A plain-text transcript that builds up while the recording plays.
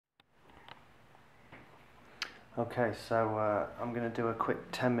Okay, so I'm going to do a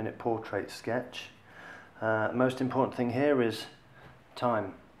quick 10-minute portrait sketch. Most important thing here is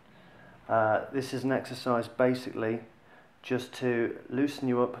time. This is an exercise basically just to loosen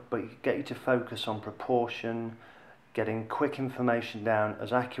you up, but get you to focus on proportion, getting quick information down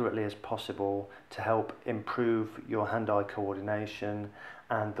as accurately as possible to help improve your hand-eye coordination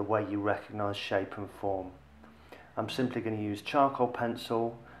and the way you recognise shape and form. I'm simply going to use charcoal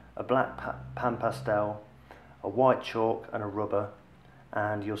pencil, a black pan pastel, a white chalk and a rubber,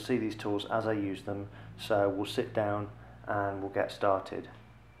 and you'll see these tools as I use them. So we'll sit down and we'll get started.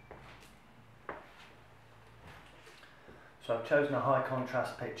 So I've chosen a high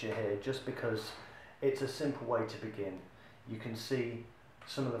contrast picture here just because it's a simple way to begin. You can see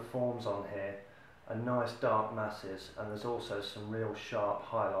some of the forms on here are nice dark masses, and there's also some real sharp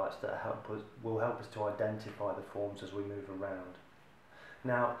highlights that will help us to identify the forms as we move around.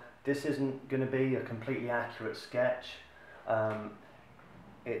 Now, this isn't going to be a completely accurate sketch.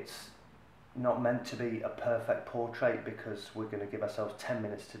 It's not meant to be a perfect portrait because we're going to give ourselves 10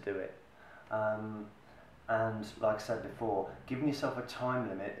 minutes to do it. And like I said before, giving yourself a time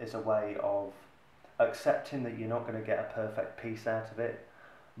limit is a way of accepting that you're not going to get a perfect piece out of it,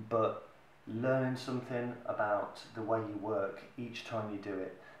 but learning something about the way you work each time you do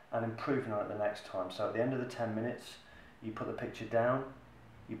it and improving on it the next time. So at the end of the 10 minutes, you put the picture down,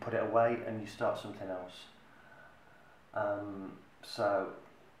 you put it away, and you start something else. So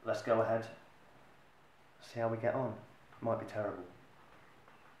let's go ahead, see how we get on. Might be terrible.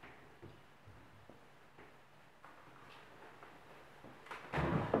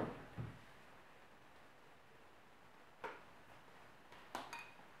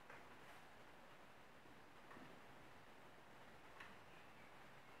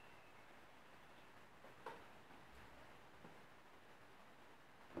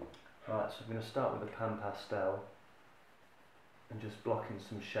 Right, so I'm going to start with a pan pastel and just blocking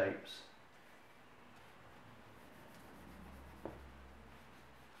some shapes.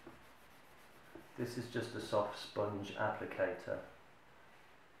 This is just a soft sponge applicator,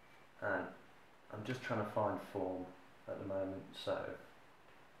 and I'm just trying to find form at the moment. So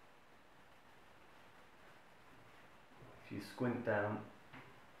if you squint down,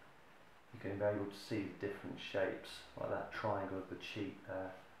 you're going to be able to see the different shapes, like that triangle of the cheek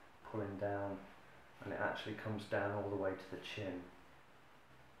there, pulling down, and it actually comes down all the way to the chin.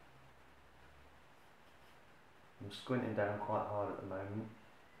 I'm squinting down quite hard at the moment,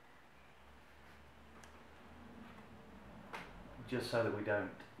 just so that we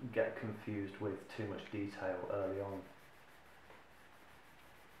don't get confused with too much detail early on.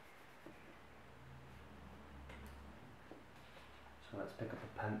 So let's pick up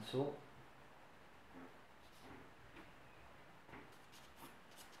a pencil.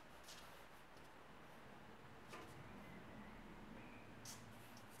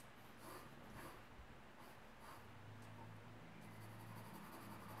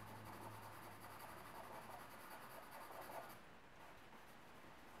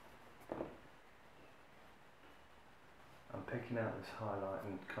 I'm picking out this highlight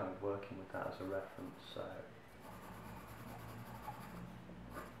and kind of working with that as a reference. So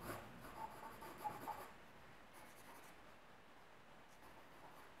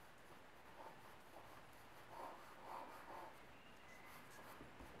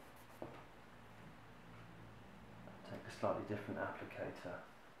take a slightly different applicator.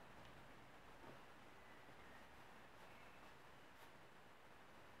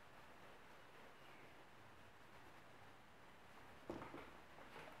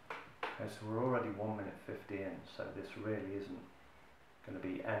 Okay, so we're already 1 minute 50 in, so this really isn't going to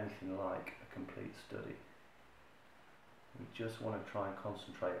be anything like a complete study. We just want to try and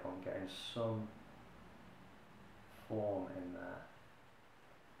concentrate on getting some form in there.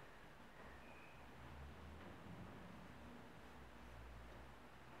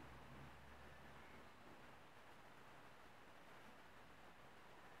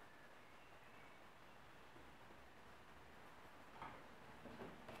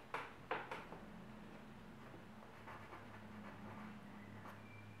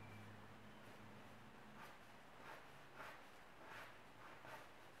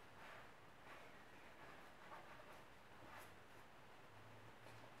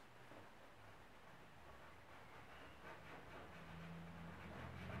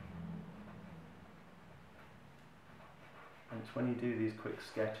 And it's when you do these quick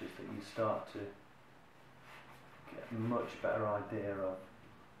sketches that you start to get a much better idea of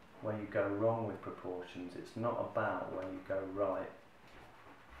where you go wrong with proportions. It's not about where you go right,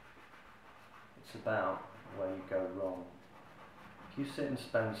 it's about where you go wrong. If you sit and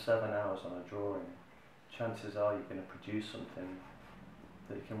spend 7 hours on a drawing, chances are you're going to produce something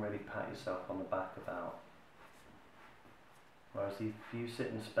that you can really pat yourself on the back about. Whereas if you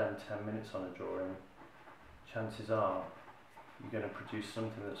sit and spend 10 minutes on a drawing, chances are you're going to produce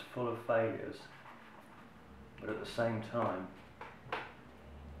something that's full of failures, but at the same time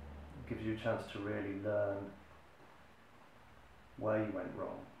it gives you a chance to really learn where you went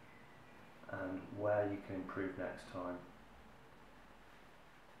wrong and where you can improve next time.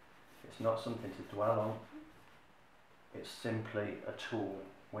 It's not something to dwell on, it's simply a tool.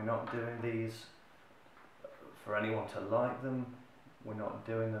 We're not doing these for anyone to like them, we're not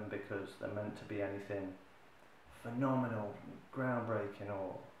doing them because they're meant to be anything phenomenal, groundbreaking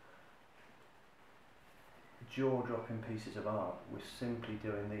or jaw-dropping pieces of art. We're simply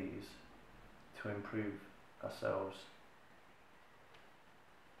doing these to improve ourselves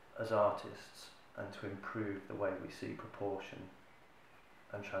as artists and to improve the way we see proportion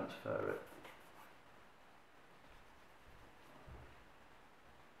and transfer it.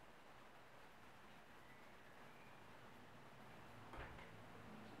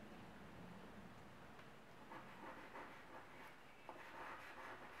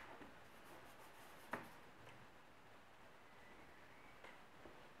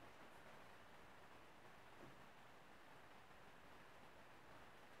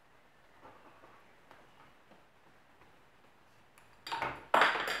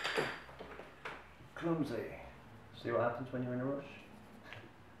 Clumsy. See what happens when you're in a rush?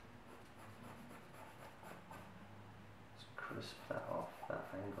 Let's crisp that off. That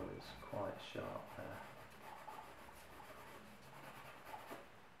angle is quite sharp there.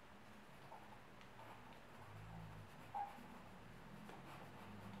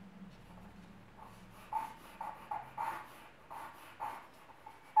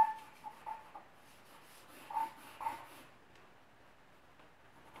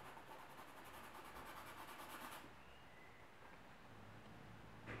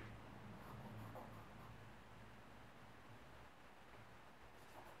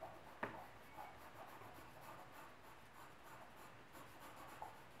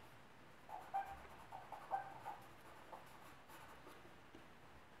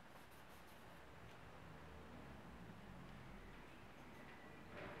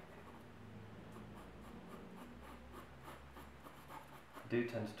 I do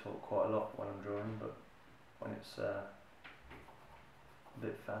tend to talk quite a lot when I'm drawing, but when it's a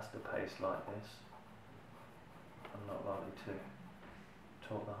bit faster paced like this, I'm not likely to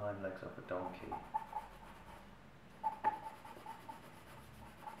talk the hind legs off a donkey.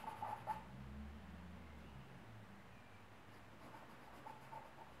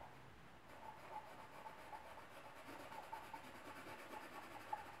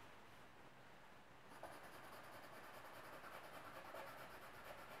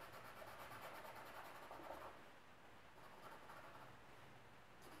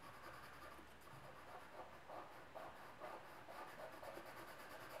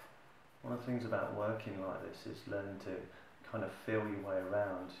 One of the things about working like this is learning to kind of feel your way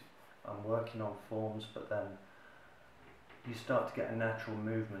around. I'm working on forms, but then you start to get a natural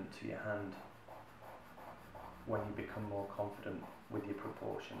movement to your hand when you become more confident with your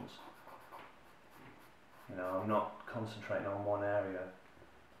proportions. You know, I'm not concentrating on one area,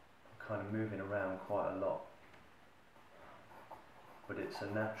 I'm kind of moving around quite a lot. But it's a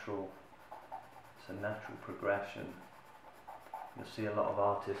natural progression. You'll see a lot of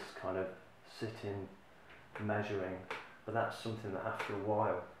artists kind of sitting, measuring, but that's something that after a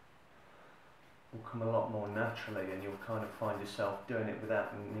while will come a lot more naturally, and you'll kind of find yourself doing it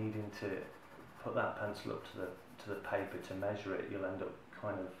without needing to put that pencil up to the paper to measure it. You'll end up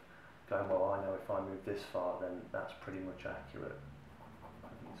kind of going, well, I know if I move this far, then that's pretty much accurate.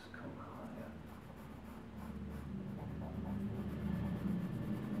 Let's come higher.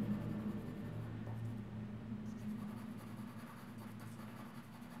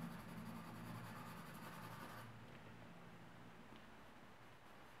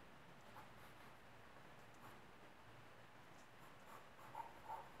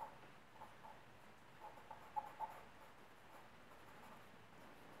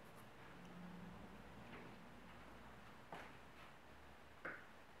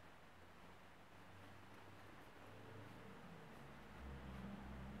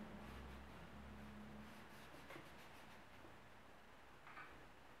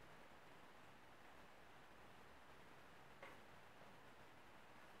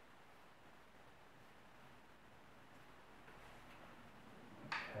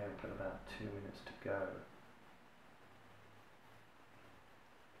 Okay, we've got about 2 minutes to go.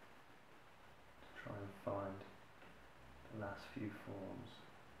 To try and find the last few forms.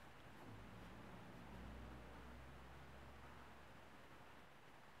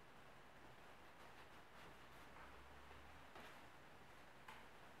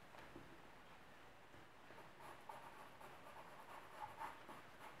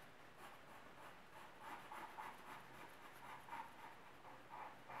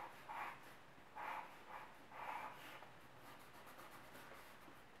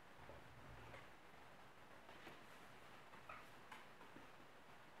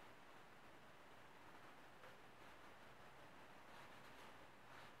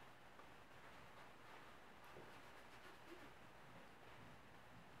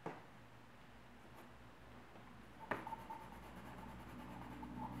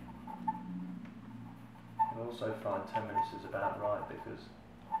 also find 10 minutes is about right, because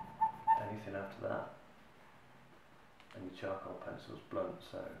anything after that, and your charcoal pencil's blunt,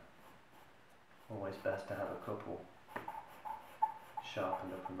 so always best to have a couple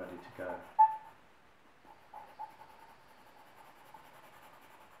sharpened up and ready to go.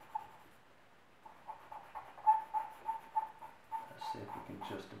 Let's see if we can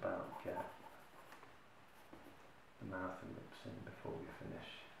just about get the mouth and lips in before we finish.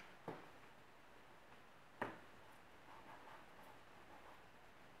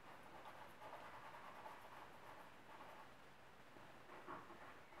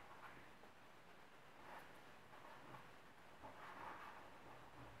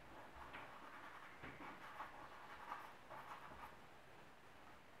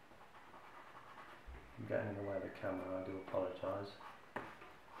 I'm getting in the way of the camera, I do apologise.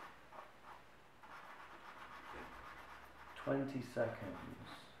 20 seconds.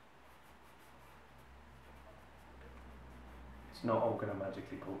 It's not all going to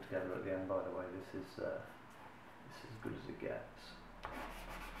magically pull together at the end, by the way. This is as good as it gets.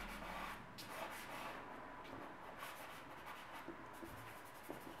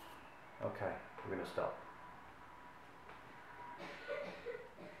 Okay, we're going to stop.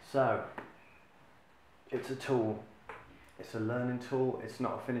 So, it's a tool. It's a learning tool. It's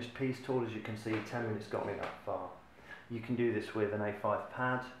not a finished piece tool. As you can see, 10 minutes got me that far. You can do this with an A5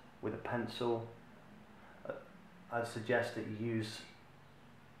 pad, with a pencil. I'd suggest that you use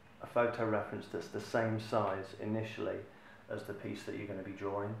a photo reference that's the same size initially as the piece that you're going to be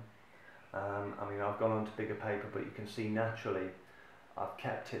drawing. I mean, I've gone on to bigger paper, but you can see naturally I've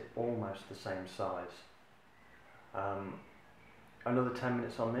kept it almost the same size. Another 10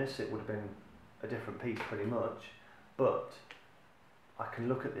 minutes on this, it would have been a different piece pretty much, but I can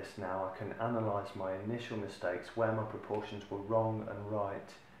look at this now, I can analyse my initial mistakes, where my proportions were wrong and right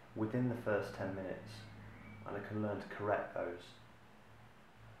within the first 10 minutes, and I can learn to correct those.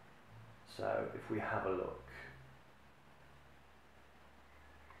 So if we have a look,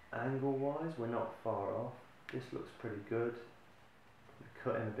 angle wise we're not far off. This looks pretty good.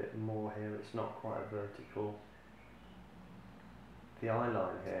 Cut in a bit more here, it's not quite a vertical. The eye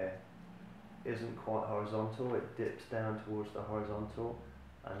line here isn't quite horizontal, it dips down towards the horizontal,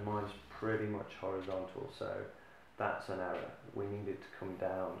 and mine's pretty much horizontal, so that's an error. We need it to come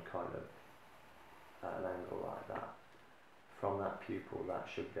down kind of at an angle like that. From that pupil, that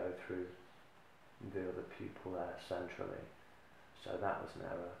should go through the other pupil there centrally. So that was an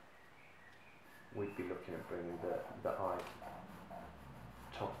error. We'd be looking at bringing the eye,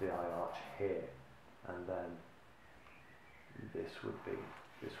 top of the eye arch here, and then this would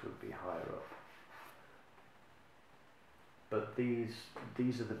be higher up. But these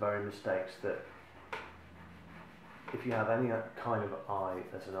are the very mistakes that, if you have any kind of eye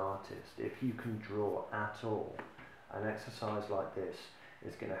as an artist, if you can draw at all, an exercise like this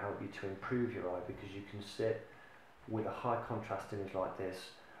is going to help you to improve your eye, because you can sit with a high contrast image like this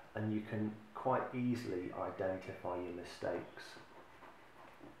and you can quite easily identify your mistakes,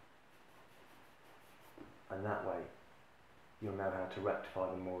 and that way you'll know how to rectify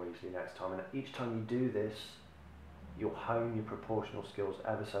them more easily next time. And each time you do this, you'll hone your proportional skills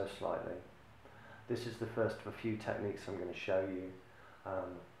ever so slightly. This is the first of a few techniques I'm going to show you,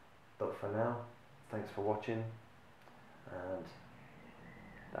 but for now, thanks for watching, and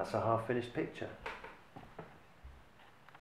that's a half-finished picture.